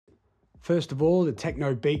First of all, the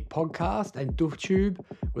Techno Beat podcast and DoofTube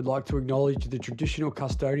would like to acknowledge the traditional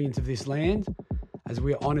custodians of this land, as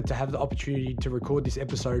we are honoured to have the opportunity to record this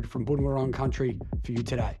episode from Bunwurrung country for you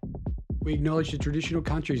today. We acknowledge the traditional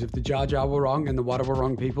countries of the Dja Dja Wurrung and the Wadda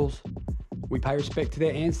Wurrung peoples. We pay respect to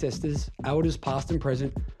their ancestors, elders past and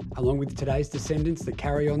present, along with today's descendants that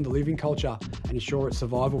carry on the living culture and ensure its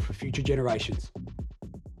survival for future generations.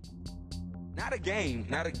 Not a game.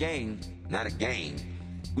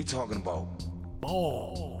 We talking about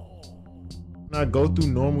ball. When I go through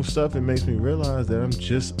normal stuff, it makes me realize that I'm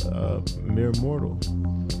just a mere mortal.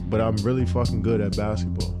 But I'm really fucking good at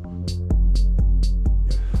basketball.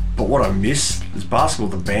 But what I miss is basketball,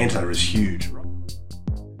 the banter is huge.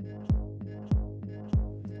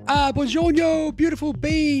 Buongiorno, beautiful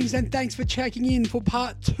beings, and thanks for checking in for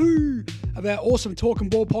part 2 of our awesome Talking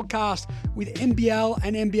Ball podcast with NBL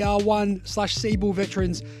and NBL1/Seaball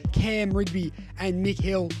veterans Cam Rigby and Mick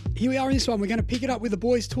Hill. Here we are in this one. We're going to pick it up with the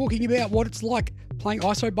boys talking about what it's like playing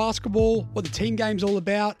ISO basketball, what the team game's all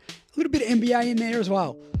about, a little bit of NBA in there as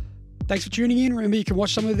well. Thanks for tuning in. Remember, you can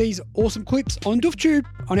watch some of these awesome clips on DoofTube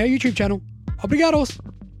on our YouTube channel. Obrigados.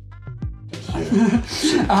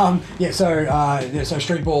 So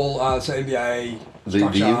street ball, so NBA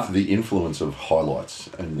structure. The influence of highlights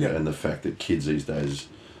and the fact that kids these days,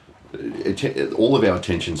 all of our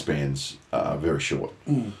attention spans are very short.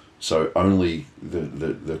 So only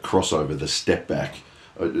the crossover, the step back,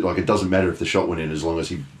 like it doesn't matter if the shot went in as long as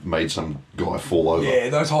he made some guy fall over. Yeah,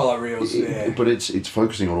 those highlight reels. But it's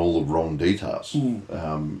focusing on all the wrong details.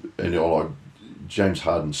 Like James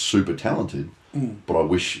Harden's super talented, but I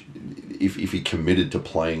wish if he committed to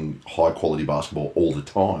playing high quality basketball all the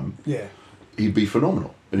time, he'd be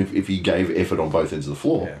phenomenal. And if he gave effort on both ends of the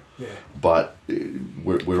floor, but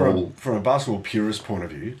we're all from a basketball purist point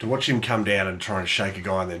of view, to watch him come down and try and shake a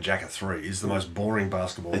guy and then jack a three is the most boring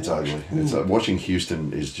basketball. It's ugly. It's watching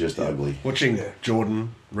Houston is just ugly. Watching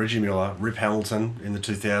Jordan, Reggie Miller, Rip Hamilton in the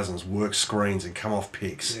 2000s work screens and come off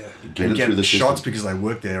picks and get shots system because they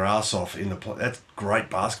work their ass off in the play. That's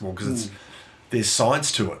great basketball because there's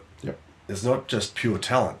science to it. Yep. It's not just pure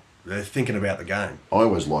talent. They're thinking about the game. I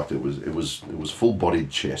always liked it. It was full bodied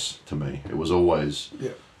chess to me. It was always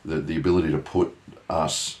the ability to put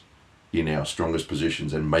us in our strongest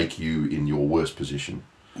positions and make you in your worst position,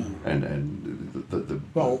 and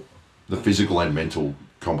the physical and mental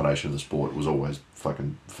combination of the sport was always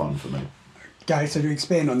fucking fun for me. Okay, so to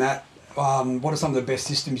expand on that, what are some of the best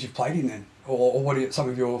systems you've played in then, or what are some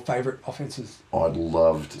of your favourite offences? I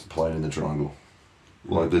loved playing in the triangle,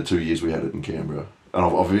 like the 2 years we had it in Canberra. And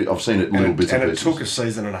I've seen it little bits and pieces. And it took a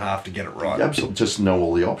season and a half to get it right. Absolutely, just know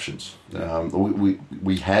all the options.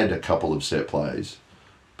 We had a couple of set plays,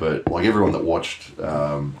 but like everyone that watched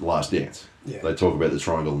Last Dance, they talk about the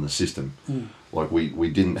triangle and the system. Like we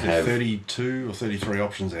didn't have 32 or 33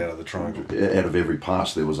 options out of the triangle. Out of every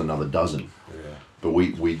pass, there was another dozen. But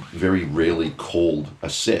we very rarely called a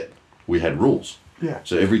set. We had rules.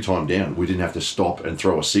 So every time down, we didn't have to stop and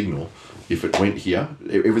throw a signal. If it went here,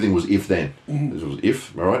 everything was if then. It was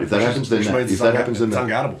if, all right? If that happens, then that. If that happens, then that. It's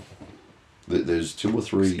unguardable. There's 2 or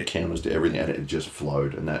 3 counters to everything, and it just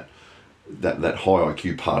flowed. And that high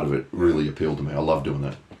IQ part of it really appealed to me. I love doing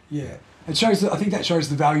that. Yeah, it shows. I think that shows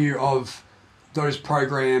the value of those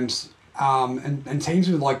programs and teams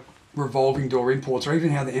with like revolving door imports, or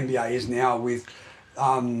even how the NBA is now with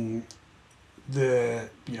the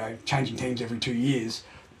changing teams every 2 years.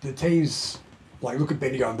 The teams. Like, look at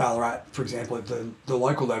Bendigo and Ballarat, for example, at the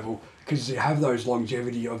local level, because you have those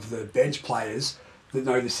longevity of the bench players that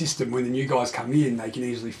know the system. When the new guys come in, they can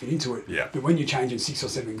easily fit into it. But when you're changing 6 or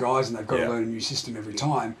 7 guys and they've got to learn a new system every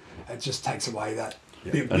time, it just takes away that.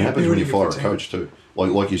 And it happens when you fire a coach too.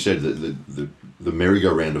 Like you said, the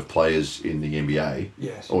merry-go-round of players in the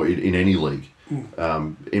NBA or in any league.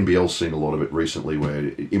 NBL's seen a lot of it recently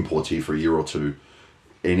where imports here for a year or two,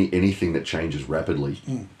 anything that changes rapidly,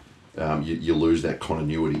 you lose that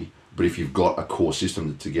continuity. But if you've got a core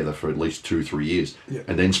system together for at least 2-3 years,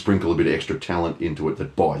 and then sprinkle a bit of extra talent into it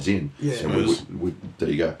that buys in, and there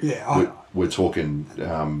you go. We're talking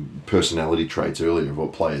personality traits earlier of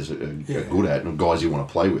what players are good at and guys you want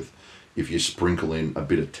to play with. If you sprinkle in a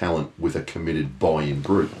bit of talent with a committed buy-in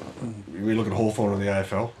group. We look at Hawthorn in the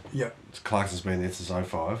AFL. Clarkson's been there since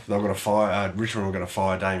 05. They've got to fire Richmond were going to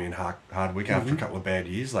fire Damien Hardwick after a couple of bad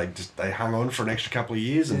years. They hung on for an extra couple of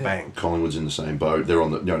years and bang. Collingwood's in the same boat. They're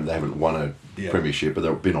on the they haven't won a premiership, but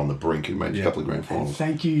they've been on the brink and made a couple of grand finals. And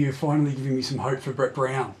thank you. You're finally giving me some hope for Brett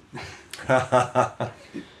Brown. That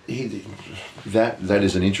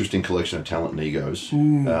is an interesting collection of talent and egos,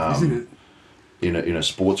 isn't it? In a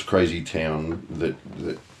sports crazy town that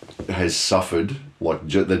has suffered. Like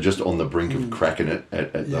they're just on the brink of cracking it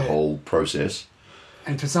at the whole process.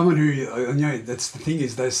 And for someone who, that's the thing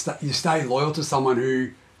is, you stay loyal to someone who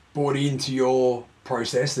bought into your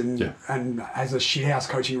process and has a shithouse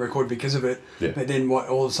coaching record because of it. Yeah. But then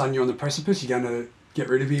all of a sudden you're on the precipice, you're going to get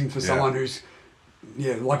rid of him for someone who's,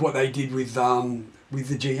 like what they did with the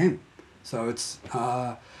GM. So it's,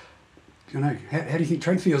 how do you think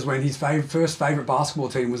Trent feels when his first favourite basketball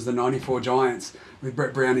team was the 94 Giants with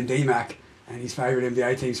Brett Brown and D-Mac, and his favourite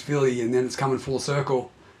NBA team's Philly, and then it's coming full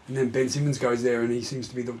circle. And then Ben Simmons goes there, and he seems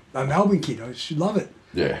to be a Melbourne kid. I should love it.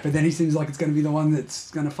 Yeah. But then he seems like it's going to be the one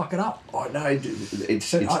that's going to fuck it up. Oh no,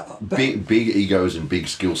 it's big egos and big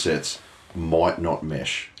skill sets might not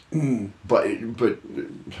mesh. But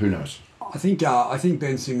who knows? I think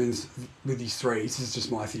Ben Simmons with his threes, this is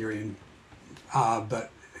just my theory, but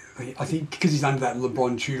I think because he's under that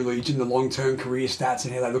LeBron tutelage and the long-term career stats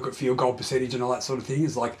and how they look at field goal percentage and all that sort of thing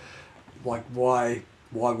is like why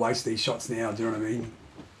waste these shots now? Do you know what I mean?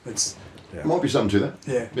 Might be something to that.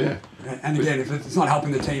 Yeah. And again, if it's not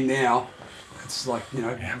helping the team now, it's like,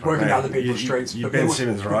 working to other people's strengths. But Ben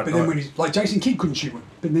Simmons, right? But then when he's like Jason Kidd couldn't shoot,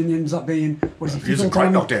 but then he ends up being he's a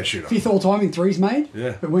great knockdown shooter. Fifth all time in threes made.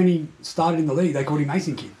 Yeah. But when he started in the league, they called him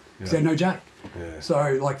Mason Kidd because he had no jack. Yeah.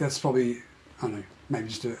 So that's probably, I don't know, maybe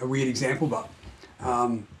just a weird example, but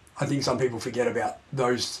I think some people forget about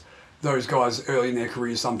those guys early in their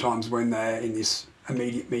careers sometimes when they're in this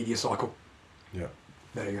immediate media cycle. Yeah.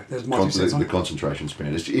 There you go. There's my the concentration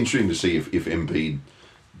span. It's interesting to see if Embiid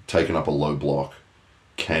taking up a low block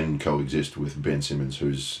can coexist with Ben Simmons,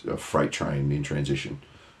 who's a freight train in transition.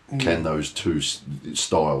 Can those two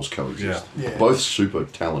styles coexist? Yeah. Both super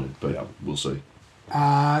talented, but we'll see.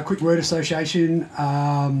 Quick word association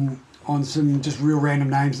on some just real random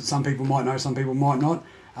names that some people might know, some people might not.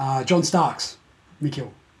 John Starks, Mick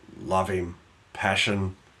Hill. Love him.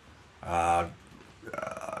 Passion.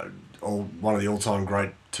 One of the all-time great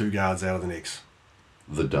two guards out of the Knicks.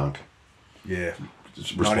 The dunk. Yeah.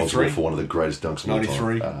 It's responsible 93? For one of the greatest dunks of all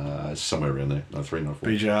 93. time. Somewhere around there. 93, 94.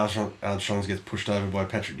 BJ Armstrong gets pushed over by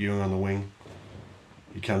Patrick Ewing on the wing.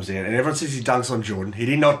 He comes down. And everyone says he dunks on Jordan. He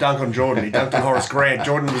did not dunk on Jordan. He dunked on Horace Grant.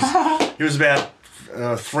 Jordan was about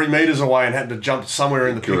 3 metres away and had to jump somewhere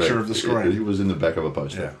in the picture of the screen. He was in the back of a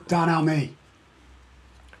poster. Yeah. Darnell Mee.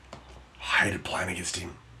 I hated playing against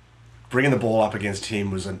him. Bringing the ball up against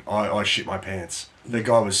him was I shit my pants. The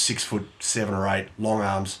guy was 6'7" or 8", long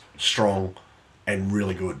arms, strong, and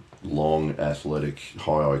really good. Long, athletic,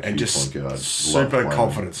 high IQ and just point guard. Super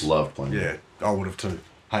confidence. Loved playing. Yeah, I would have too.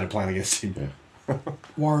 Hated playing against him. Yeah.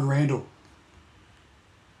 Warren Randall.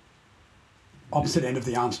 Opposite end of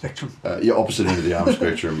the arm spectrum. Opposite end of the arm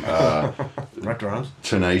spectrum. Raptor arms.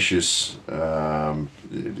 Tenacious.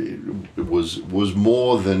 It was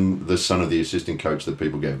more than the son of the assistant coach that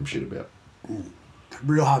people gave him shit about.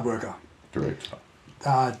 Real hard worker. Correct.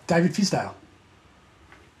 David Fisdale.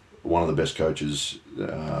 One of the best coaches,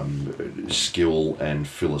 skill and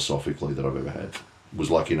philosophically, that I've ever had. Was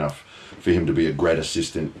lucky enough for him to be a grad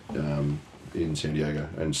assistant in San Diego,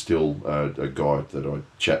 and still a guy that I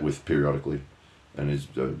chat with periodically, and is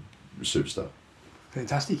a superstar.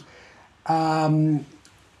 Fantastic.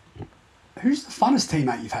 Who's the funnest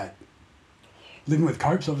teammate you've had? Living with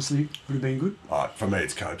Copes, obviously, would have been good. For me,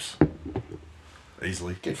 it's Copes.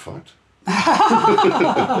 Easily. Get fucked.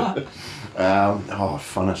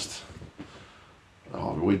 Funnest.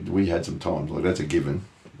 We had some times. Like, that's a given.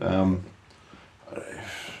 Well,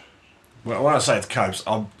 when I say it's Copes,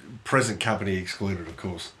 I'm present company excluded, of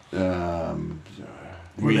course. We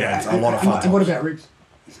had a lot of fun. And what about Ribs?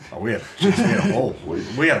 We had a ball.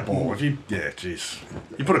 We had a ball. You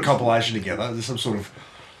put a compilation together. There's some sort of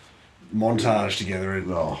montage together,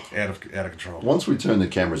 and out of control. Once we turn the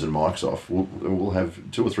cameras and mics off, we'll have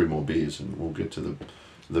 2 or 3 more beers, and we'll get to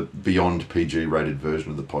the beyond PG rated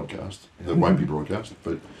version of the podcast that won't be broadcast.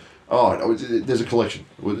 But there's a collection.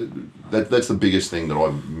 That's the biggest thing that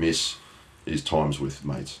I miss is times with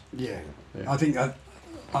mates. Yeah. I think that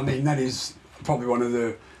is probably one of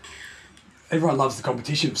the. Everyone loves the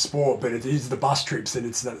competition of sport, but it is the bus trips, and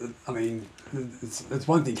it's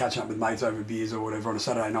one thing catching up with mates over beers or whatever on a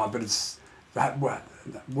Saturday night, but it's that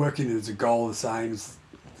working as a goal the same.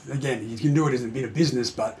 Again, you can do it as a bit of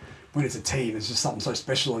business, but when it's a team, it's just something so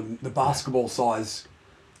special. And the basketball size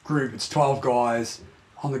group, it's 12 guys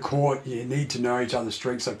on the court. You need to know each other's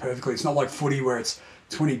strengths so perfectly. It's not like footy where it's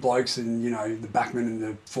 20 blokes and, the backmen and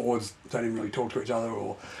the forwards don't even really talk to each other,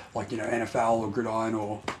 or NFL or gridiron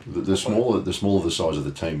or... The smaller the size of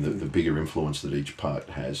the team, the bigger influence that each part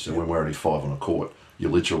has. So when we're only 5 on a court,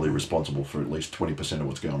 you're literally responsible for at least 20% of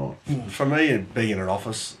what's going on. For me, being in an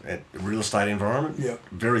office, a real estate environment,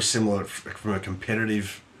 very similar from a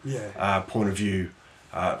competitive point of view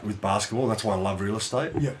with basketball. That's why I love real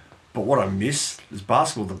estate. Yeah. But what I miss is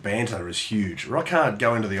basketball. The banter is huge. I can't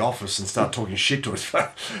go into the office and start talking shit to us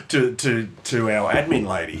to our admin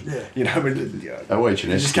lady. Yeah. OH&S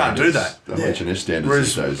you just can't do that. OH&S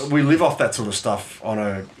standards. Whereas we live off that sort of stuff on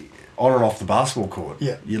and off the basketball court.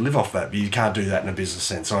 Yeah. You live off that, but you can't do that in a business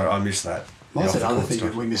sense. So I miss that. Well, that's another thing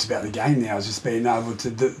that we miss about the game now, is just being able to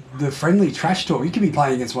the friendly trash talk. You can be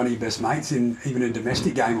playing against one of your best mates in even a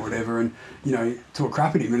domestic game or whatever, and talk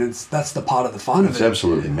crap at him, and that's the part of the fun of it. It's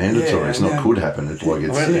absolutely mandatory. It's not could happen. It's like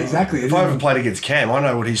it's exactly. If I ever played against Cam, I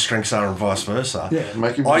know what his strengths are and vice versa. Yeah,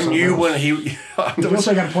 I knew when he. You're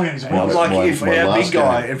also going to point out his weakness. If our big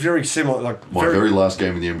guy, very similar, my very last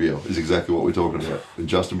game in the NBL is exactly what we're talking about. And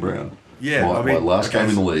Justin Brown. Yeah, my last game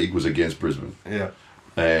in the league was against Brisbane. Yeah.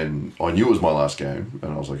 And I knew it was my last game,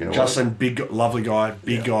 and I was like, Justin, big, lovely guy,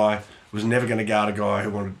 guy, was never going to guard a guy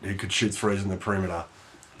who could shoot threes in the perimeter.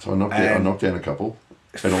 So I knocked down a couple,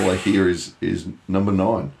 and all I hear is number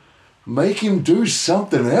 9. Make him do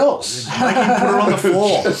something else. Make him put it on the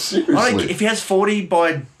floor. Seriously. If he has 40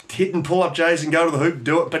 by hitting pull-up J's and go to the hoop,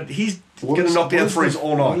 do it. But he's going to knock down threes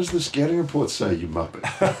all night. What does the scouting report say, you muppet?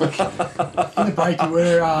 In the break, you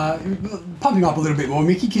were pumping up a little bit more,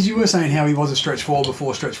 Mickey, because you were saying how he was a stretch forward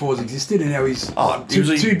before stretch forwards existed, and how he's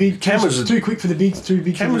too big, too quick for the bigs, too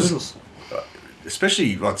big for the littles.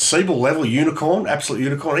 Especially like Siebel level, unicorn, absolute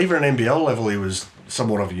unicorn. Even at NBL level, he was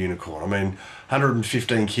somewhat of a unicorn. I mean,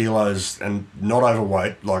 115 kilos and not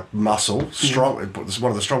overweight, like muscle, strong.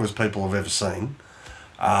 One of the strongest people I've ever seen.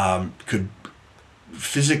 Could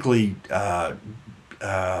physically match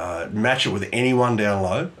it with anyone down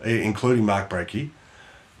low, including Mark Breakey,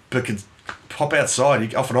 but could pop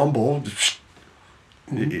outside off an on ball.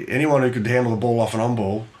 Anyone who could handle the ball off an on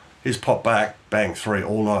ball, he's pop back, bang, 3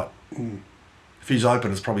 all night. If he's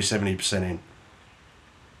open, it's probably 70% in.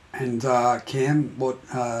 And Cam, what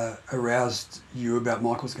aroused you about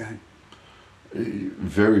Michael's game?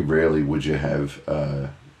 Very rarely would you have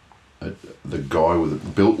the guy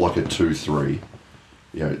built like a 2-3,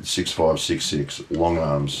 6'5", 6'6", long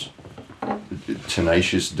arms,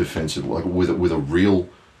 tenacious defensive, like with a real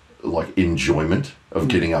enjoyment of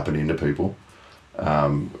getting up and into people,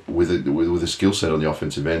 with a skill set on the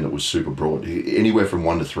offensive end that was super broad. Anywhere from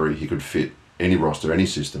 1 to 3, he could fit any roster, any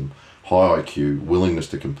system. High IQ, willingness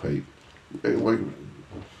to compete, a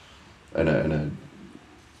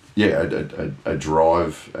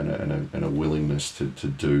drive and a willingness to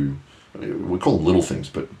do. We call them little things,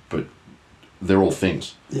 but they're all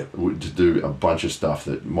things. Yep. To do a bunch of stuff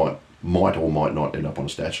that might or might not end up on a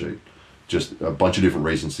stat sheet. Just a bunch of different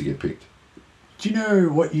reasons to get picked. Do you know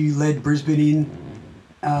what you led Brisbane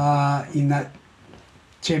in that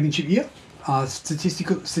championship year,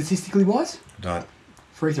 statistically wise? Don't.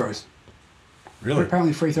 Free throws. Really?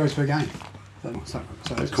 Apparently, free throws per game.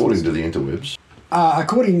 According to the interwebs.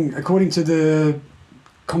 According to the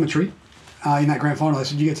commentary in that grand final, they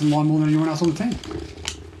said you get to the line more than anyone else on the team.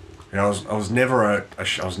 I was never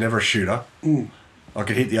a shooter. I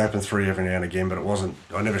could hit the open 3 every now and again, but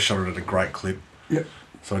I never shot it at a great clip. Yep.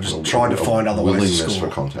 So I just tried to find other ways to willingness score.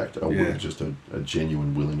 for contact, just a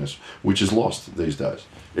genuine willingness, which is lost these days.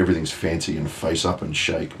 Everything's fancy and face up and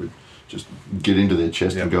shake, but just get into their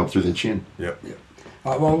chest and go up through their chin. Yep.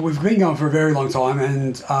 Well, we've been going for a very long time,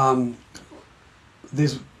 and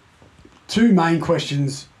there's 2 main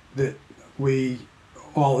questions that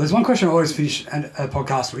there's one question I always finish a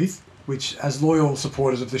podcast with, which, as loyal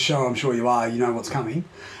supporters of the show, I'm sure you are, you know what's coming.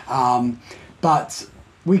 But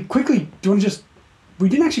we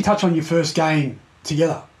didn't actually touch on your first game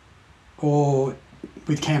together, or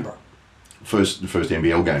with Canberra. First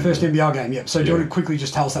NBL game. First NBL game, yep. So do you want to quickly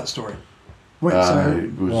just tell us that story?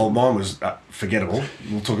 Well, mine was forgettable.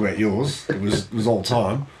 We'll talk about yours. It was all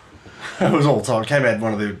time. It was all time. Came out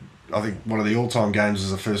one of the all-time games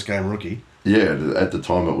as a first-game rookie. Yeah, at the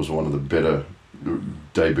time it was one of the better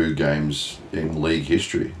debut games in league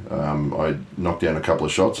history. I knocked down a couple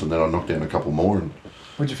of shots and then I knocked down a couple more. And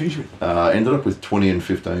what'd you finish with? Ended up with 20 and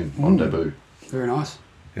 15 on debut. Very nice.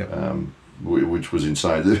 Yep. Which was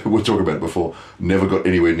insane. We'll talk about it before. Never got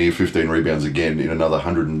anywhere near 15 rebounds again in another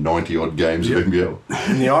 100 odd games of NBL.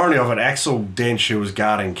 And the irony of it, Axel Dench, who was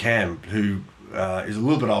guarding Cam, who is a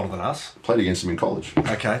little bit older than us. Played against him in college.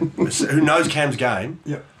 Okay. Who knows Cam's game.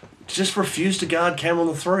 Yep. just refuse to guard Cam on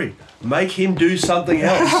the 3. Make him do something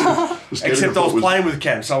else. Except I was playing with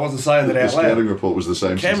Cam, so I wasn't saying that out loud. The scouting report was the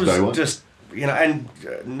same Cam since day one. was just, and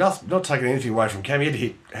not taking anything away from Cam.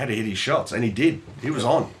 He had to hit his shots, and he did. He was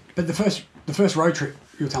on. But the first road trip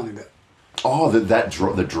you were telling me about. Oh,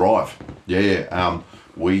 the drive. Yeah.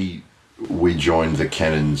 We joined the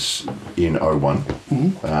Cannons in 01,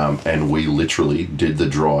 and we literally did the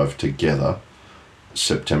drive together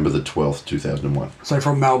September the 12th, 2001. So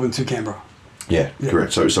from Melbourne to Canberra? Yeah.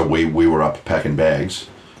 Correct. So we were up packing bags,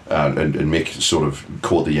 and Mick sort of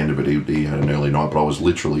caught the end of it. He had an early night, but I was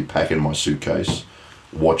literally packing my suitcase,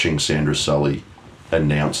 watching Sandra Sully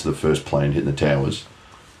announce the first plane hitting the towers,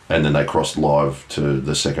 and then they crossed live to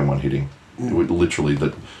the second one hitting. Literally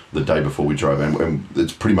the day before we drove, and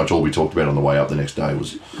it's pretty much all we talked about on the way up the next day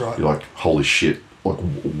was you're like, holy shit, like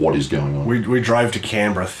what is going on? We drove to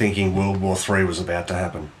Canberra thinking World War III was about to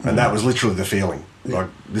happen, and that was literally the feeling. Like,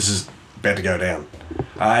 this is about to go down.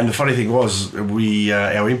 And the funny thing was,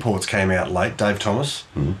 our imports came out late. Dave Thomas,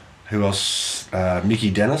 who else? Mickey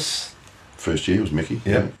Dennis. First year was Mickey.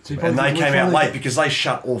 Yeah. So and they came out late because they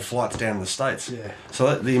shut all flights down in the States. Yeah.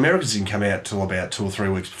 So the Americans didn't come out till about 2 or 3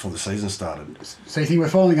 weeks before the season started. So you think we're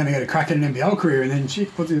finally going to get a crack at an NBL career, and then shit,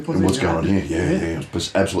 what's going on here? Yeah. It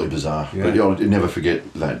was absolutely bizarre. Yeah. But you'll never forget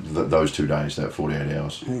those 2 days, that 48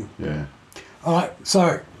 hours. Yeah. All right,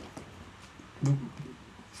 so the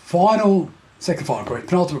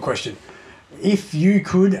penultimate question. If you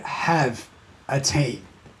could have a team,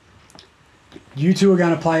 you two are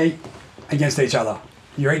going to play against each other.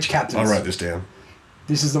 You're each captains. I'll write this down.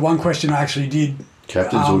 This is the one question I actually did.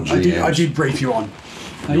 Captains or GMs? I did brief you on.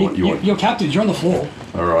 You're captains. You're on the floor.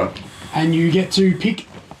 All right. And you get to pick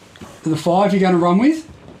the 5 you're going to run with.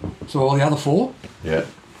 So all the other 4. Yeah.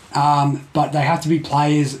 But they have to be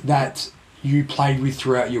players that you played with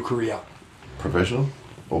throughout your career. Professional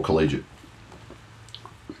or collegiate?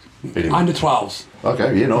 Anyway. Under 12s.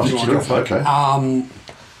 Okay. Yeah. Nice. Sure. Okay.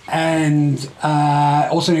 And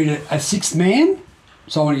also need a 6th man.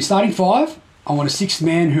 So I want your starting 5. I want a 6th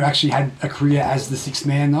man who actually had a career as the 6th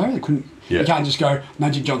man, though. They couldn't. Yeah. You can't just go,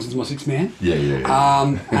 Magic Johnson's my 6th man.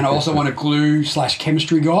 Yeah. And I also want a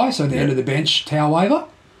glue/chemistry guy, so the end of the bench towel waver.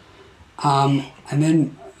 And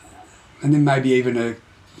then maybe even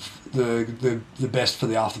the best for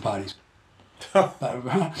the after parties.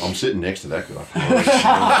 I'm sitting next to that guy.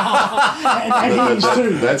 and he is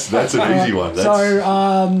too. That's an easy one. So,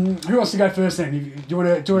 who wants to go first then? Do you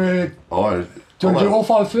want to do all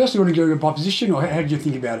 5 first, or do you want to do it by position, or how do you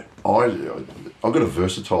think about it? I've got a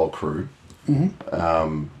versatile crew.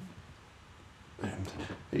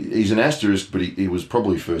 He's an asterisk, but he was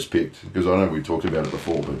probably first picked, because I know we talked about it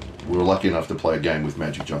before, but we were lucky enough to play a game with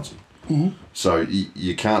Magic Johnson. So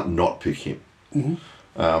you can't not pick him.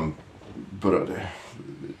 But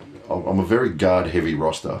I'm a very guard-heavy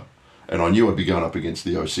roster, and I knew I'd be going up against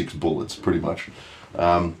the 06 Bullets, pretty much.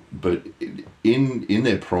 But in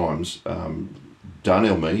their primes,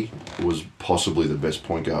 Darnell Mee was possibly the best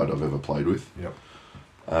point guard I've ever played with. Yep.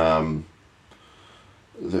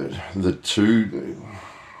 The 2...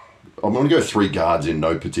 I'm going to go 3 guards in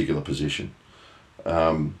no particular position.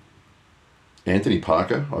 Anthony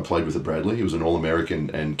Parker, I played with at Bradley. He was an All-American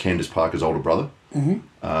and Candace Parker's older brother.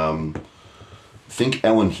 Think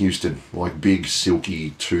Allen Houston, like big,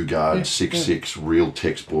 silky 2-guard, 6'6", real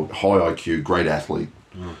textbook, high IQ, great athlete.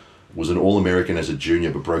 Was an All-American as a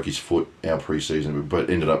junior, but broke his foot our pre-season, but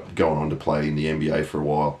ended up going on to play in the NBA for a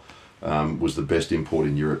while. Was the best import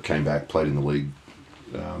in Europe, came back, played in the league.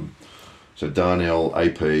 So Darnell,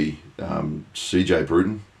 AP, CJ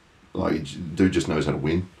Bruton, like, dude just knows how to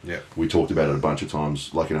win. Yeah. We talked about it a bunch of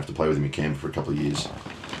times. Lucky enough to play with him in Canberra for a couple of years.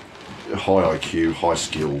 High IQ, high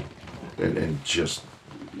skill, and just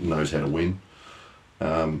knows how to win.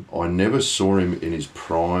 I never saw him in his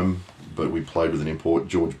prime, but we played with an import,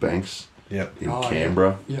 George Banks, in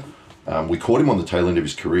Canberra. Yeah. We caught him on the tail end of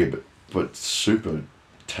his career, but super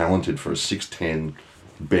talented for a 6'10",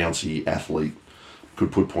 bouncy athlete.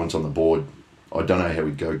 Could put points on the board. I don't know how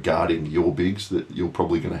he'd go guarding your bigs that you're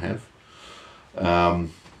probably going to have.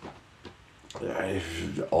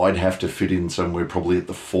 I'd have to fit in somewhere probably at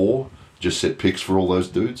the 4, just set picks for all those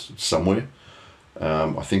dudes somewhere.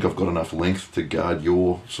 I think I've got enough length to guard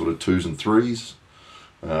your sort of 2s and 3s.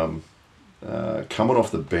 Coming off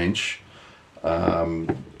the bench,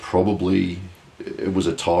 probably it was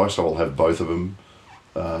a tie, so I'll have both of them.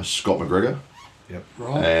 Scott McGregor. Yep.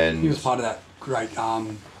 Right. And he was part of that great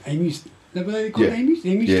Emus. Were they called Emus?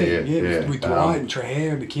 Emus team. Yeah. With Dwight and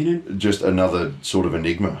Traher and McKinnon. Just another sort of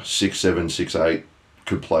enigma. 6'7", 6'8",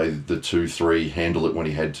 could play the 2-3, handle it when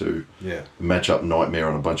he had to. Yeah. Match up nightmare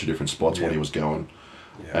on a bunch of different spots when he was going.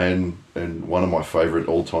 and one of my favourite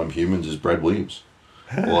all-time humans is Brad Williams.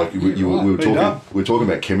 Like we were talking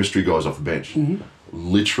about chemistry guys off the bench. Mm-hmm.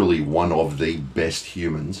 Literally one of the best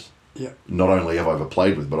humans. Yeah. Not only have I ever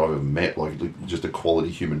played with, but I've ever met. Like just a quality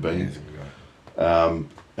human being. And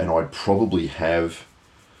I'd probably have.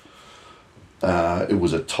 It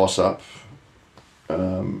was a toss-up.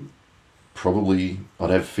 Probably I'd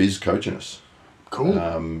have Fizz coaching us. Cool.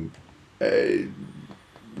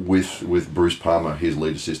 With Bruce Palmer, his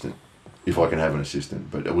lead assistant, if I can have an assistant.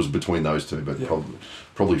 But it was between those two. But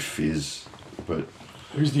probably Fizz. But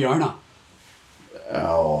who's the owner?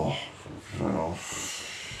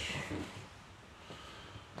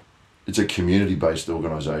 It's a community-based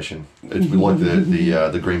organisation. It's like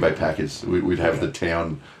the Green Bay Packers. We'd have the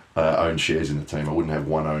town own shares in the team. I wouldn't have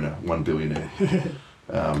one owner, one billionaire.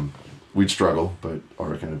 We'd struggle, but I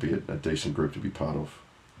reckon it'd be a decent group to be part of.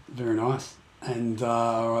 Very nice. And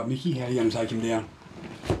all right, Mickey, how are you going to take him down?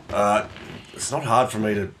 It's not hard for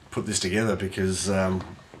me to put this together because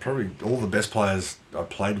probably all the best players I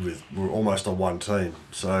played with were almost on one team.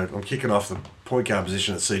 So I'm kicking off the point guard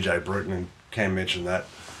position at CJ Bruton, and Cam mentioned that.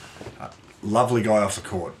 Lovely guy off the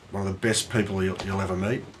court, one of the best people you'll ever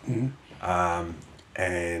meet. Mm-hmm.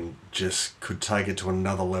 And just could take it to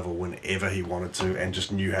another level whenever he wanted to, and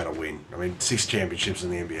just knew how to win. I mean, 6 championships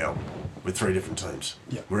in the NBL with 3 different teams.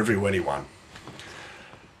 Yep. Wherever he went, he won.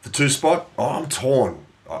 The 2 spot, I'm torn.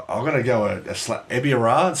 I'm going to go Ebby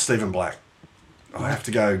Arra and Stephen Black. I have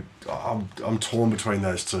to go. I'm torn between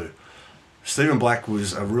those two. Stephen Black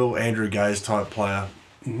was a real Andrew Gaze type player.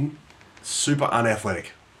 Mm-hmm. Super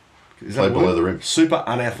unathletic. Played below the rim. Super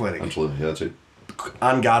unathletic. Absolutely, yeah, that's it.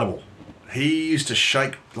 Unguardable. He used to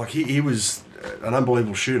shake, like he was an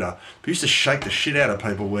unbelievable shooter, but he used to shake the shit out of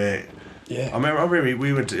people where... Yeah. I remember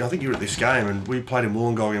we went to, I think you were at this game, and we played in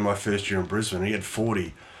Wollongong in my first year in Brisbane, and he had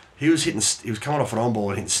 40. He was coming off an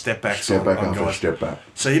on-ball and hitting step backs on guys. Step back.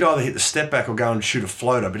 So he'd either hit the step back or go and shoot a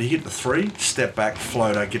floater, but he hit the 3, step back,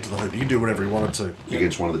 floater, get to the hoop. He could do whatever he wanted to.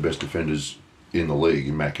 Against one of the best defenders in the league,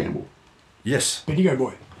 in Matt Campbell. Yes. Bendigo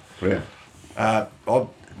boy. Yeah.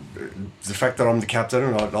 The fact that I'm the captain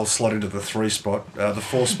and I'll slot into the 3 spot. The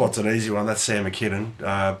 4 spot's an easy one. That's Sam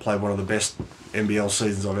McKinnon. Played one of the best NBL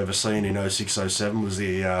seasons I've ever seen in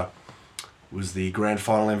 06-07. Was the grand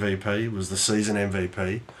final MVP. Was the season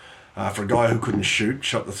MVP. For a guy who couldn't shoot,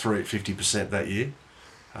 shot the 3 at 50% that year.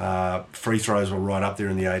 Free throws were right up there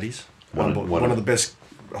in the 80s. One of the best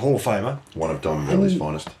Hall of Famer. One of Don Valley's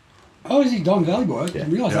finest. Oh, is he Don Valley boy? I didn't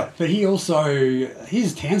realise Yeah. that. But he also,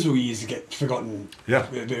 his Townsville years get forgotten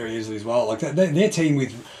very easily as well. Like their team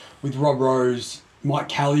with Rob Rose, Mike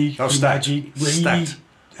Kelly, Stacked. Magic, Stacked.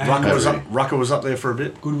 Rucker was up there for a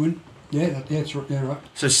bit. Goodwin. That's right.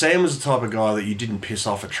 So Sam was the type of guy that you didn't piss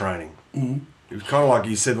off at training. Mm-hmm. It was kind of like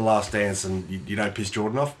you said The Last Dance and you don't piss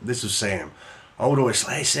Jordan off. This was Sam. I would always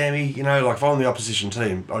say, hey, Sammy, like if I'm on the opposition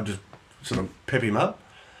team, I'd just sort of pep him up.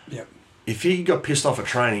 Yep. If he got pissed off at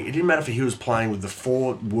training, it didn't matter if he was playing with the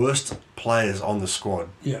 4 worst players on the squad.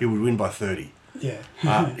 Yeah. He would win by 30. Yeah.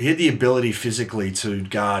 He had the ability physically to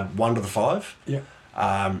guard 1 to the 5. Yeah.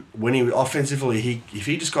 When he offensively, if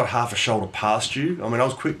he just got half a shoulder past you, I mean, I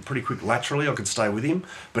was pretty quick laterally, I could stay with him,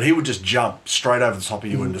 but he would just jump straight over the top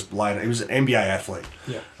of you and just lay it. He was an NBA athlete.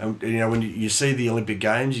 Yeah. And when you see the Olympic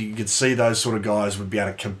Games, you could see those sort of guys would be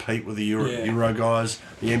able to compete with the Euro guys,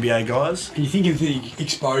 the NBA guys. And you think of the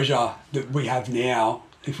exposure that we have now.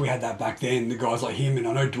 If we had that back then, the guys like him, and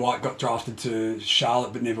I know Dwight got drafted to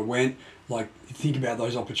Charlotte but never went. Like, think about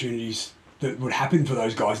those opportunities that would happen for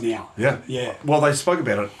those guys now. Yeah. Well, they spoke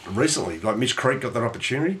about it recently. Like Mitch Creek got that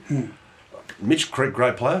opportunity. Mitch Creek,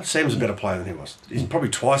 great player. Sam's a better player than he was. He's probably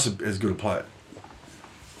twice as good a player.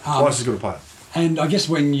 Twice as good a player. And I guess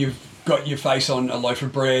when you've got your face on a loaf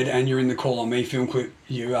of bread and you're in the Call on Me film clip,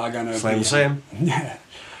 you are going to Slam Sam.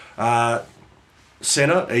 Yeah.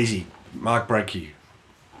 Centre, easy. Mark Bradke.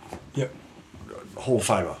 Yep. Hall of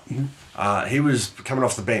Famer. Mm-hmm. He was coming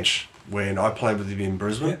off the bench when I played with him in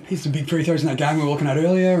Brisbane. Yeah, he's some big free throws in that game we were looking at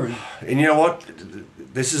earlier. And you know what?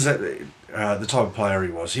 This is the type of player he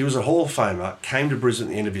was. He was a Hall of Famer, came to Brisbane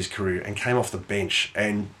at the end of his career and came off the bench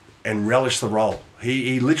and relished the role.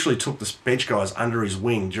 He literally took the bench guys under his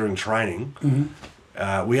wing during training.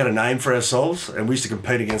 Mm-hmm. We had a name for ourselves and we used to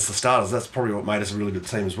compete against the starters. That's probably what made us a really good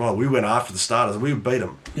team as well. We went after the starters and we would beat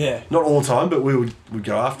them. Yeah. Not all the time, but we would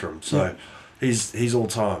go after them. So he's all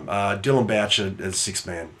time. Dylan Boucher as 6th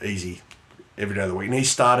man, easy, every day of the week. And he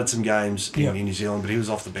started some games in New Zealand, but he was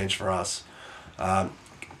off the bench for us.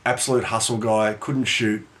 Absolute hustle guy, couldn't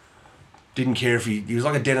shoot, didn't care if he was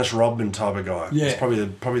like a Dennis Rodman type of guy. Yeah. It's probably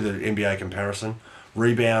the NBA comparison.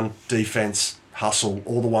 rebound, defense, hustle,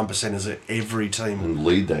 all the 1%ers at every team. And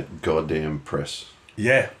lead that goddamn press.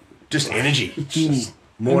 Yeah, just energy. Just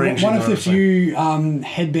more energy. One of the few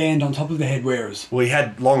headband on top of the head wearers. Well, he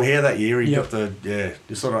had long hair that year. He got the,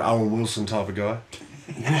 just sort of Owen Wilson type of guy.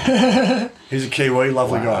 He's a Kiwi,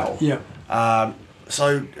 lovely guy. Yeah.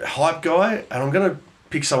 So, hype guy, and I'm going to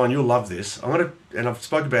pick someone, you'll love this. And I've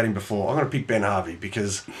spoken about him before, I'm going to pick Ben Harvey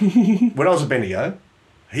because when I was at Bendigo,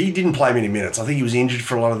 he didn't play many minutes. I think he was injured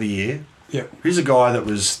for a lot of the year. Yep. He's a guy that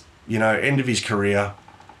was, end of his career,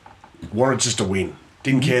 wanted just to win.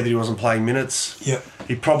 Didn't care that he wasn't playing minutes. Yep.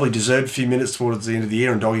 He probably deserved a few minutes towards the end of the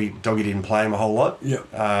year, and Doggy didn't play him a whole lot. Yep.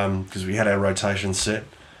 Because we had our rotation set.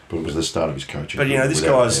 But it was the start of his coaching. But, this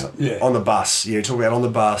guy's on the bus. Talk about on the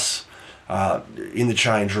bus, in the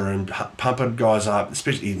change room, pumping guys up,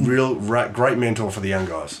 especially great mentor for the young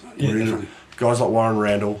guys. Yeah, definitely. Guys like Warren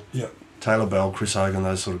Randall, yep. Taylor Bell, Chris Hogan,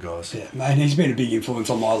 those sort of guys. Yeah, and he's been a big influence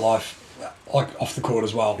on my life, like off the court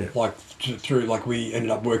as well. Yeah. Like through, we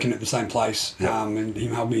ended up working at the same place, and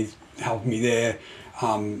him helped me there.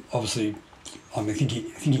 Obviously, I think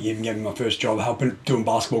he even gave me my first job helping doing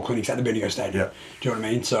basketball clinics at the Bendigo Stadium. Yeah. Do you know what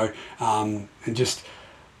I mean? So, and just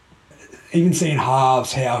even seeing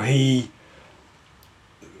halves, how he,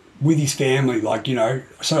 with his family,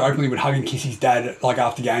 so openly would hug and kiss his dad,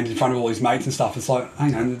 after games in front of all his mates and stuff. It's like,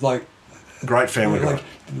 hang on, great family guy.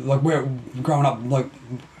 We're growing up,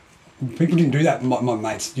 people didn't do that, my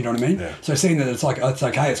mates, you know what I mean? Yeah. So seeing that it's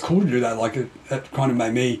okay, it's cool to do that, it kind of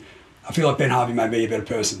made me, I feel like Ben Harvey made me a better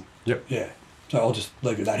person. Yep. Yeah. So I'll just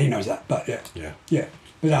leave it at that. He knows that, but yeah. Yeah. Yeah.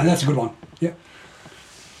 But that's a good one. Yeah.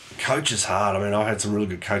 Coach is hard. I mean, I've had some really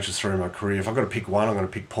good coaches through my career. If I've got to pick one, I'm going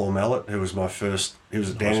to pick Paul Mellett, who was my first, he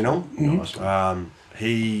was at Dandenong. Mm-hmm.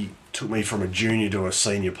 He took me from a junior to a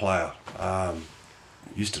senior player.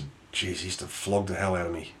 He used to flog the hell out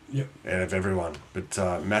of me. Yep. Out of everyone.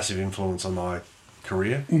 But massive influence on my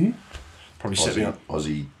career. Mm-hmm. Probably set me up.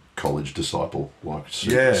 Aussie college disciple,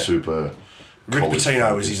 super. Rick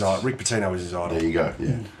Pitino was his idol. There you go.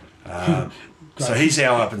 Yeah. So he's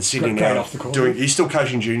now up in Sydney great now. Off the court. He's still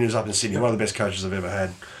coaching juniors up in Sydney. One of the best coaches I've ever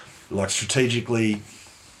had. Strategically,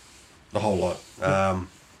 the whole lot.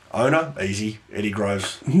 Owner, easy. Eddie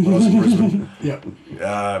Groves when I was in Brisbane. Yep.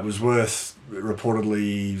 It was worth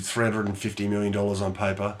reportedly $350 million on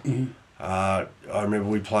paper. Mm-hmm. I remember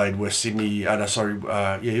we played West Sydney.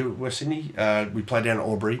 West Sydney. We played down at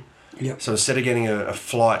Albury. Yep. So instead of getting a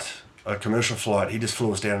commercial flight, he just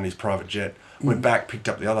flew us down in his private jet. Went back, picked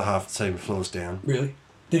up the other half of the team and flew us down. Really?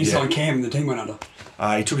 Did he sign Cam and the team went under?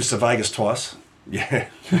 He took us to Vegas twice. Yeah.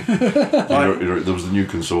 There was the new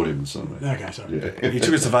consortium somewhere. Okay, sorry. Yeah. He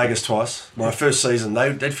took us to Vegas twice. My first season,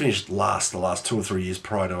 they'd finished the last 2 or 3 years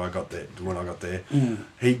prior to when I got there. Mm.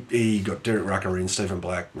 He got Derek Rucker in, Stephen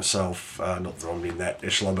Black, myself. Not that I'm in that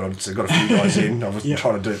echelon, but I've got a few guys in. I was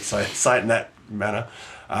trying to say it in that manner.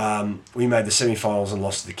 We made the semi-finals and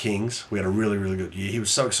lost to the Kings. We had a really, really good year. He was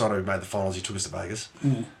so excited we made the finals. He took us to Vegas.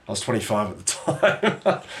 I was 25 at the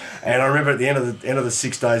time, and I remember at the end of the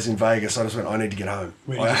 6 days in Vegas, I just went, I need to get home.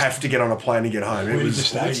 I have to get on a plane to get home.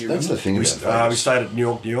 That's the thing about Vegas. We stayed at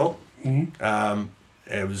New York. Mm-hmm.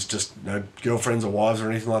 It was just no girlfriends or wives or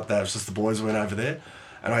anything like that. It was just the boys who went over there.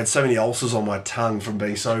 And I had so many ulcers on my tongue from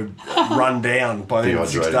being so run down by the end of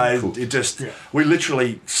 6 days. We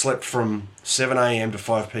literally slept from 7 a.m. to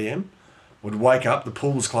 5 p.m. Would wake up, the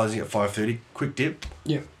pool was closing at 5:30, quick dip,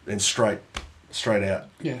 and straight out.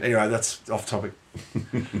 Yeah. Anyway, that's off topic.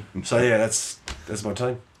 So that's my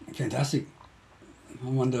team. Fantastic. I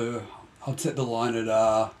wonder, I'd set the line at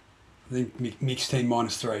I think mixed team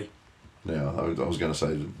 -3. Now, I was going to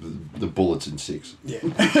say the Bullets in 6. Yeah.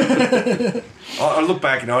 I look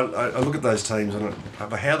back and I look at those teams and how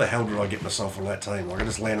the hell did I get myself on that team? I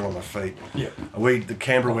just landed on my feet. Yeah. The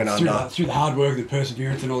Canberra went under. Through the hard work, the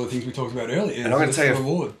perseverance and all the things we talked about earlier. And I'm going to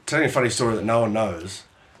tell you a funny story that no one knows,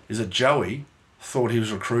 is that Joey thought he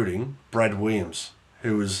was recruiting Brad Williams,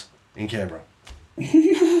 who was in Canberra.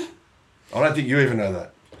 I don't think you even know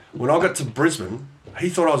that. When I got to Brisbane, he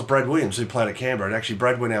thought I was Brad Williams, who played at Canberra, and actually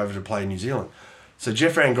Brad went over to play in New Zealand. So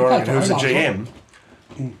Jeff Van Gorigan, who was the GM,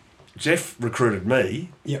 Jeff recruited me.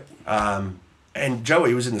 Yep. And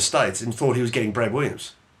Joey was in the States and thought he was getting Brad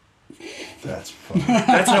Williams. That's funny.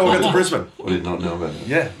 That's how I got to Brisbane. I did not know about that.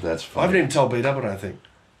 Yeah. That's funny. I haven't even told B-Dub, I don't think.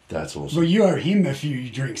 That's awesome. Well, you owe him a few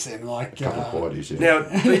drinks then, A couple of parties, yeah.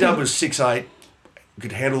 Now, B-Dub was 6'8",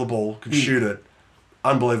 could handle the ball, could shoot it.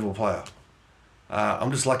 Unbelievable player.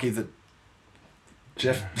 I'm just lucky that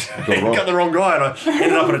Jeff got the wrong guy, and I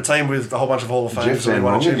ended up in a team with a whole bunch of Hall of Fame. Jeff went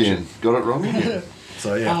wrong again. Got it wrong again.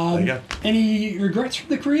 So, there you go. Any regrets from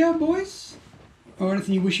the career, boys? or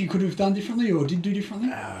anything you wish you could have done differently or did do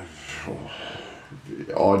differently?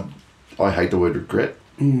 I hate the word regret.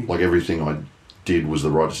 Like everything I did was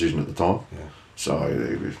the right decision at the time. Yeah.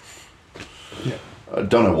 So I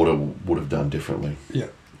don't know what I would have done differently. Yeah.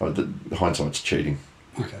 Hindsight's cheating.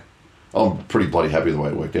 Okay. I'm pretty bloody happy with the way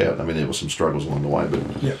it worked out. I mean, there were some struggles along the way, but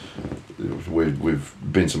we've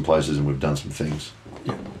been some places and we've done some things.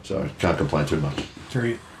 Yeah. So can't complain too much.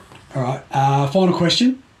 Very. All right. Final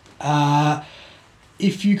question.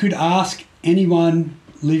 If you could ask anyone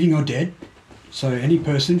living or dead, so any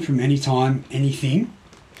person from any time, anything,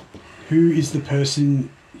 who is the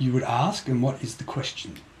person you would ask and what is the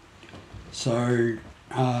question? So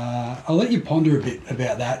I'll let you ponder a bit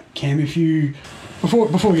about that. Cam, if you... Before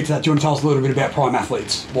we get to that, do you want to tell us a little bit about Prime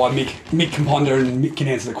Athletes? Why Mick can ponder and Mick can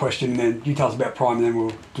answer the question, and then you tell us about Prime, and then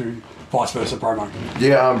we'll do vice versa promo.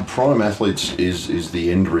 Yeah, Prime Athletes is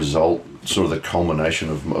the end result, sort of the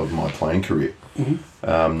culmination of my playing career.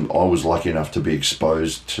 Mm-hmm. I was lucky enough to be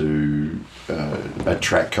exposed to a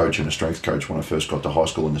track coach and a strength coach when I first got to high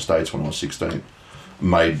school in the States when I was 16.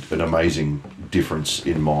 Made an amazing difference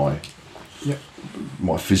in my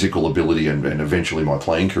physical ability and eventually my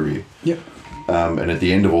playing career. Yep. And at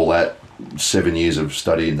the end of all that, 7 years of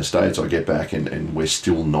study in the States, I get back and we're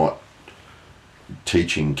still not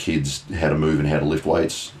teaching kids how to move and how to lift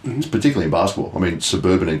weights, particularly in basketball. I mean,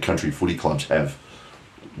 suburban and country footy clubs have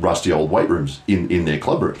rusty old weight rooms in their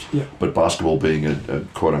club rooms. Yeah. But basketball being a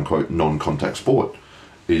quote-unquote non-contact sport,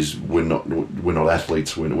 is we're not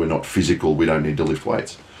athletes, we're not physical, we don't need to lift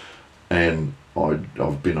weights. And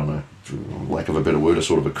I've been on a, lack of a better word, a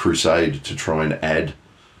sort of a crusade to try and add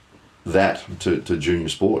that to junior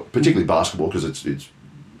sport, particularly basketball, because it's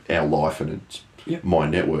our life and it's my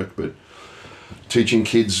network, but teaching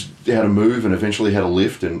kids how to move and eventually how to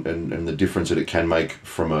lift and the difference that it can make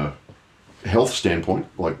from a health standpoint,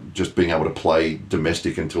 like just being able to play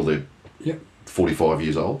domestic until they're 45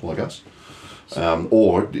 years old, like us.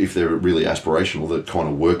 Or if they're really aspirational, the kind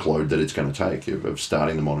of workload that it's going to take of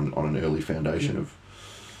starting them on an early foundation of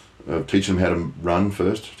teaching them how to run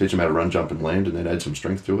first, teach them how to run, jump and land, and then add some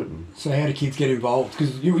strength to it. So how do kids get involved?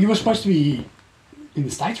 Because you were supposed to be in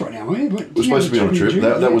the States right now, weren't you? We're supposed to be on a trip.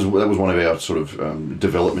 That was one of our sort of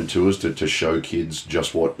development tours to show kids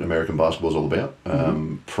just what American basketball is all about.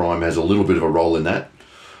 Prime has a little bit of a role in that.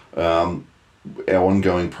 Our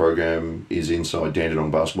ongoing program is inside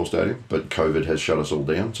Dandenong Basketball Stadium, but COVID has shut us all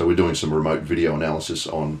down. So we're doing some remote video analysis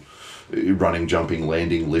on running, jumping,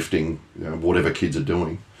 landing, lifting, whatever kids are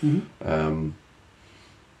doing.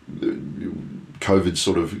 COVID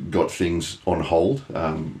sort of got things on hold.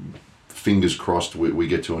 Fingers crossed we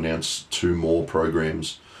get to announce 2 more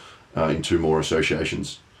programs in 2 more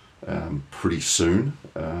associations pretty soon.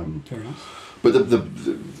 Fair enough. But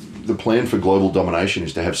the plan for global domination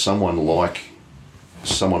is to have someone like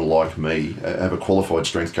me, have a qualified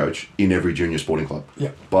strength coach in every junior sporting club.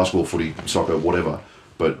 Basketball, footy, soccer, whatever.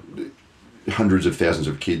 But hundreds of thousands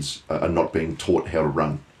of kids are not being taught how to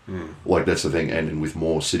run. Like, that's the thing. And with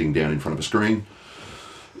more sitting down in front of a screen,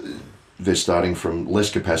 they're starting from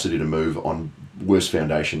less capacity to move on worse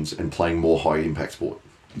foundations and playing more high impact sport.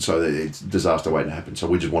 So it's disaster waiting to happen. So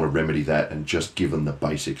we just want to remedy that and just give them the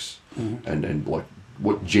basics and like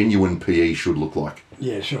what genuine PE should look like.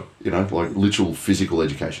 Yeah, sure. You know, like literal physical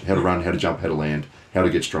education, how to run, how to jump, how to land, how to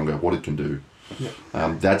get stronger, what it can do.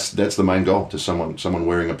 That's the main goal. To someone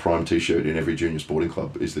wearing a Prime t-shirt in every junior sporting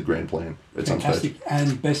club is the grand plan at some stage.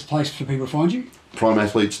 And best place for people to find you?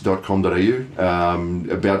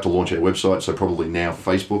 primeathletes.com.au. About to launch our website, so probably now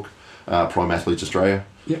Facebook, Prime Athletes Australia.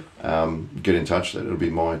 Get in touch. It'll be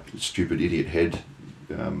my stupid idiot head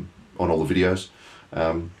on all the videos.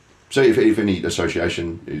 So if any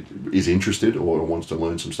association is interested or wants to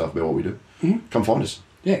learn some stuff about what we do, come find us.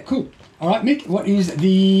 Yeah, cool. All right, Mick,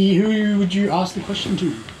 who would you ask the question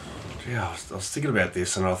to? Yeah, I was thinking about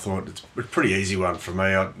this and I thought it's a pretty easy one for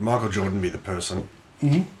me. Michael Jordan would be the person.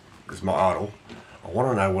 It's my idol. I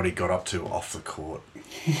want to know what he got up to off the court.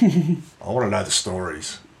 I want to know the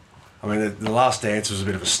stories. I mean, the Last Dance was a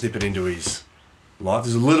bit of a snippet into his life.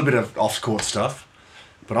 There's a little bit of off-court stuff,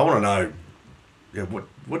 but I want to know,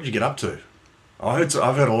 what did you get up to? I've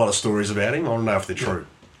heard a lot of stories about him. I want to know if they're true.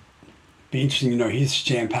 Be interesting to know his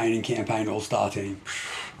champagne and campaign all-star team.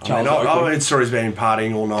 I've heard stories about him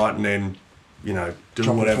partying all night and then, doing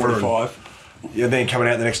dropping whatever. 45. And then coming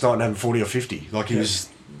out the next night and having 40 or 50. Like he was,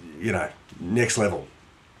 next level.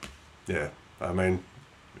 Yeah, I mean,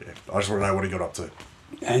 I just want to know what he got up to.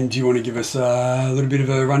 And do you want to give us a little bit of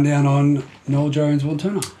a rundown on Noel Jones Ward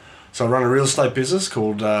Turner? So I run a real estate business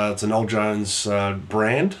called, it's an Old Jones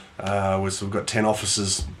brand. We've got 10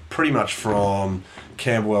 offices pretty much from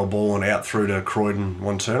Camberwell, Bourne out through to Croydon,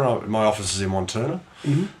 Wantirna. My office is in Wantirna.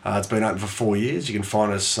 Mm-hmm. It's been open for 4 years. You can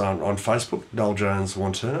find us on Facebook, Old Jones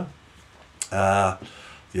Wantirna.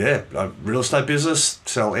 Real estate business,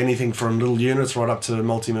 sell anything from little units right up to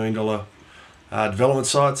multi-million-dollar development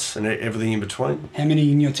sites and everything in between. How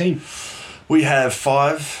many in your team? We have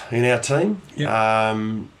 5 in our team.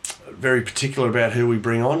 Yep. Very particular about who we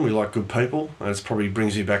bring on. We like good people, and it probably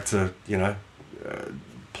brings you back to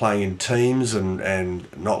playing in teams and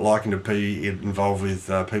not liking to be involved with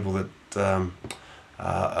people that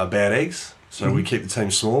are bad eggs. So we keep the team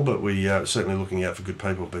small, but we are certainly looking out for good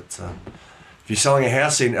people. But if you're selling a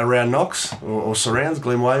house around Knox or surrounds,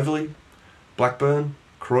 Glen Waverley, Blackburn,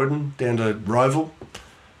 Croydon, down to Roval,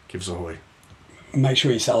 give us a hoy. Make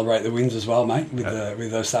sure you celebrate the wins as well, mate,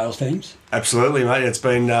 with those sales teams. Absolutely, mate. It's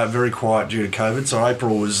been very quiet due to COVID. So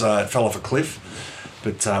April was it fell off a cliff,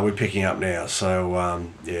 but we're picking up now. So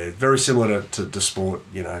very similar to sport.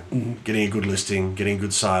 Getting a good listing, getting a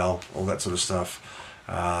good sale, all that sort of stuff.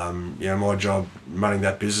 My job running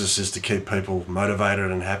that business is to keep people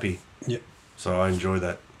motivated and happy. Yep. So I enjoy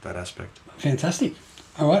that aspect. Fantastic.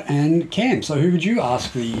 All right, and Cam. So who would you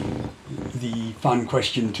ask the fun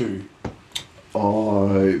question to?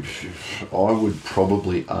 I would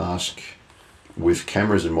probably ask, with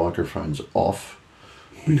cameras and microphones off,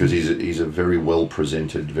 because he's a very well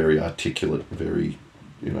presented, very articulate, very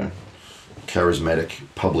charismatic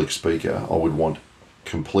public speaker. I would want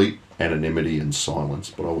complete anonymity and silence,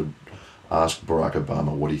 but I would ask Barack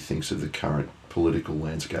Obama what he thinks of the current political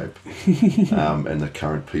landscape and the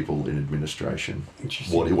current people in administration.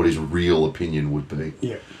 What his real opinion would be.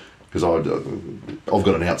 Yeah. Because I've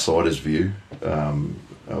got an outsider's view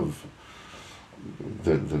of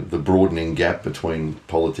the broadening gap between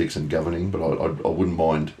politics and governing, but I wouldn't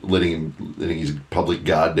mind letting his public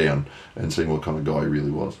guard down and seeing what kind of guy he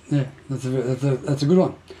really was. Yeah, that's a good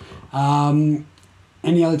one.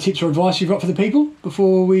 Any other tips or advice you've got for the people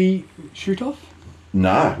before we shoot off?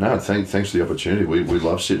 No. Thanks for the opportunity. We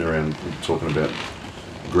love sitting around talking about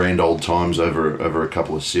grand old times over a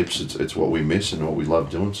couple of sips. It's what we miss and what we love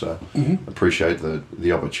doing. So appreciate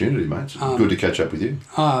the opportunity, mate. It's good to catch up with you.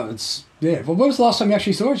 Well, when was the last time you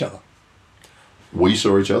actually saw each other? We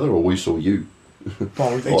saw each other, or we saw you?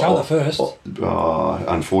 Well, each other first.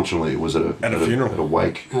 Unfortunately, it was at a funeral, at a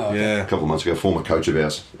wake. Oh, okay. A couple of months ago. Former coach of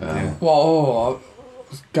ours. I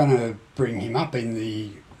was going to bring him up in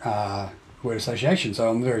the word association, so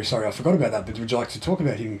I'm very sorry I forgot about that. But would you like to talk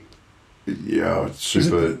about him? Yeah, it's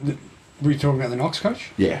super. Were you talking about the Knox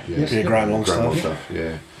coach? Yeah, Graham Longstaff.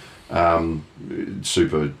 Yeah.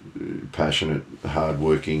 Super passionate,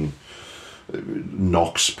 hard-working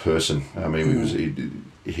Knox person. I mean,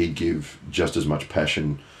 he'd give just as much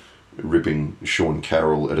passion ripping Sean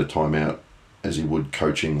Carroll at a timeout as he would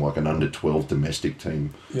coaching like an under-12 domestic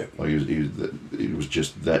team. Yeah. Like he was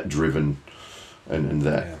just that driven and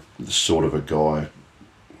that sort of a guy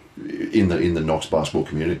in the Knox basketball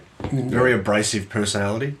community. Very abrasive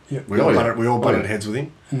personality. Yep. We all butted heads with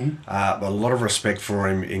him. But a lot of respect for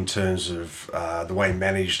him in terms of the way he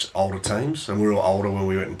managed older teams, and we were all older when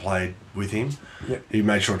we went and played with him. Yep. He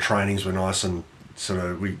made sure trainings were nice, and sort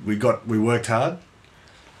of we worked hard,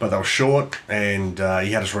 but they were short, and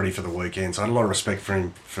he had us ready for the weekend. So I had a lot of respect for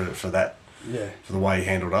him for that. Yeah. For the way he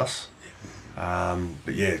handled us.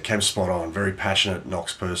 But yeah, Cam's spot on. Very passionate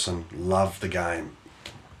Knox person. Loved the game.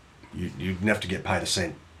 You didn't have to get paid a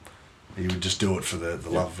cent. He would just do it for the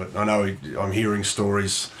love of it. I know I'm hearing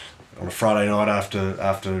stories on a Friday night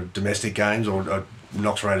after domestic games or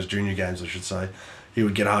Knox Raiders junior games, I should say. He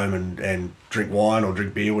would get home and drink wine or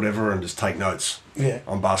drink beer, whatever, and just take notes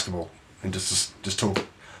on basketball and just talk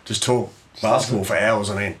basketball for hours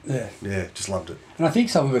on end. Yeah, just loved it. And I think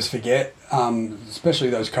some of us forget, especially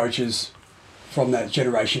those coaches from that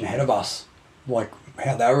generation ahead of us, like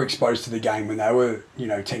how they were exposed to the game when they were,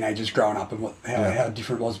 teenagers growing up, and how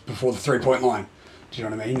different it was before the 3-point line. Do you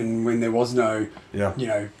know what I mean? And when there was no,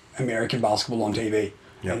 American basketball on TV,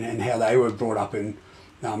 and how they were brought up. And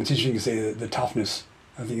it's interesting to see the toughness.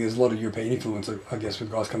 I think there's a lot of European influence, I guess, with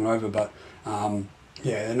guys coming over. But and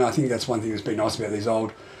I think that's one thing that's been nice about these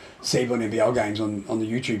old SEABL and NBL games on the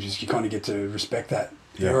YouTubes is you kind of get to respect that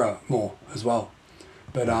era more as well.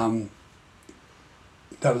 But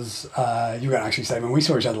that was you were going to actually say when we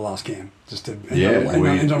saw each other last, Cam, just to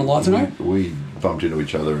end on a lighter note. We bumped into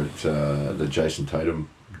each other at the Jason Tatum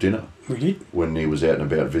dinner. We did. When he was out and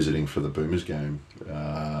about visiting for the Boomers game.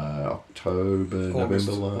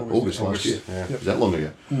 November, August last year. Yeah. Is that long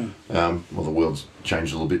ago? Well, the world's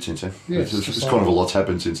changed a little bit since then. Yeah, it's kind of a lot's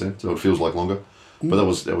happened since then, so it feels like longer. But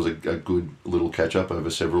that was a good little catch up over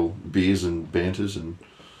several beers and banters, and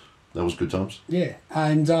that was good times. Yeah,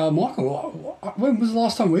 and Michael, when was the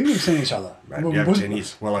last time we would have seen each other? Over 10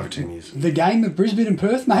 years. Well over 10 years. The game of Brisbane and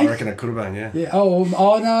Perth, mate? I reckon it could have been, yeah. Yeah. Oh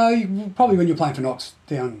no, probably when you were playing for Knox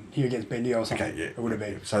down here against Bendigo or something. Okay, yeah. It would have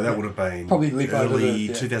been. So that would have been probably early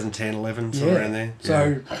 2010, 11, somewhere around there. Yeah.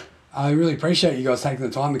 So I really appreciate you guys taking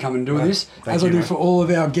the time to come and doing this, as I do for all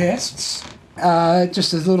of our guests.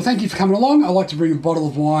 Just as a little thank you for coming along. I like to bring a bottle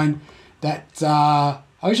of wine that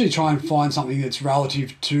I usually try and find something that's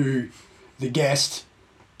relative to the guest,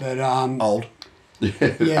 but old.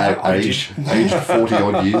 Age 40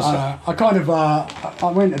 odd years. I kind of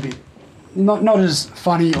I went a bit not as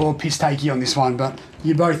funny or piss takey on this one, but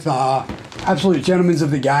you both are absolute gentlemen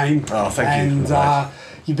of the game. Oh, thank you. And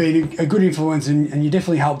you've been a good influence, and you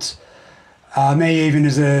definitely helped me, even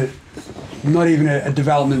as not even a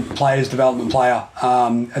development player at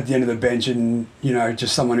the end of the bench, and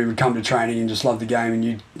just someone who would come to training and just love the game, and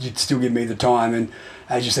you'd still give me the time, and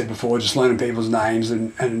as you said before, just learning people's names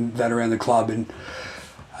and that around the club. And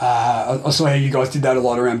I saw how you guys did that a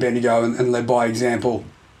lot around Bendigo and led by example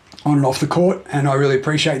on and off the court, and I really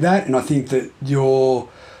appreciate that. And I think that your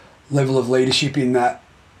level of leadership in that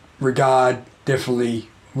regard definitely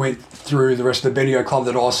went through the rest of the Bendigo club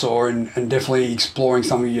that I saw, and definitely exploring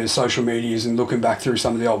some of your social medias and looking back through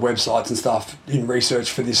some of the old websites and stuff in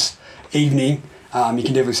research for this evening. You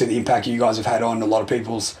can definitely see the impact you guys have had on a lot of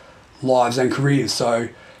people's lives and careers. So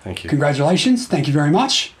thank you. Congratulations. Thank you very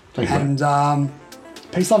much. Thank you. And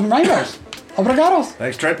peace, love and rainbows. Obrigados.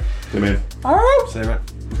 Thanks, Trent. Hey, man. All right. See you, mate.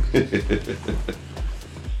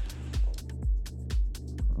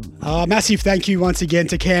 Massive thank you once again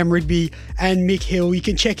to Cam Rigby and Mick Hill. You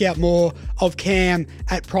can check out more of Cam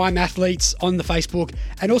at Prime Athletes on the Facebook,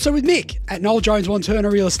 and also with Mick at Noel Jones One Turner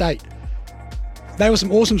Real Estate. They were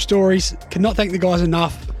some awesome stories. Cannot thank the guys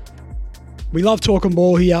enough. We love talking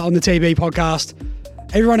ball here on the TB podcast.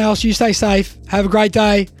 Everyone else, you stay safe. Have a great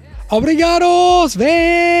day. Obrigados,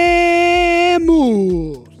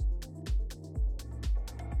 vamos!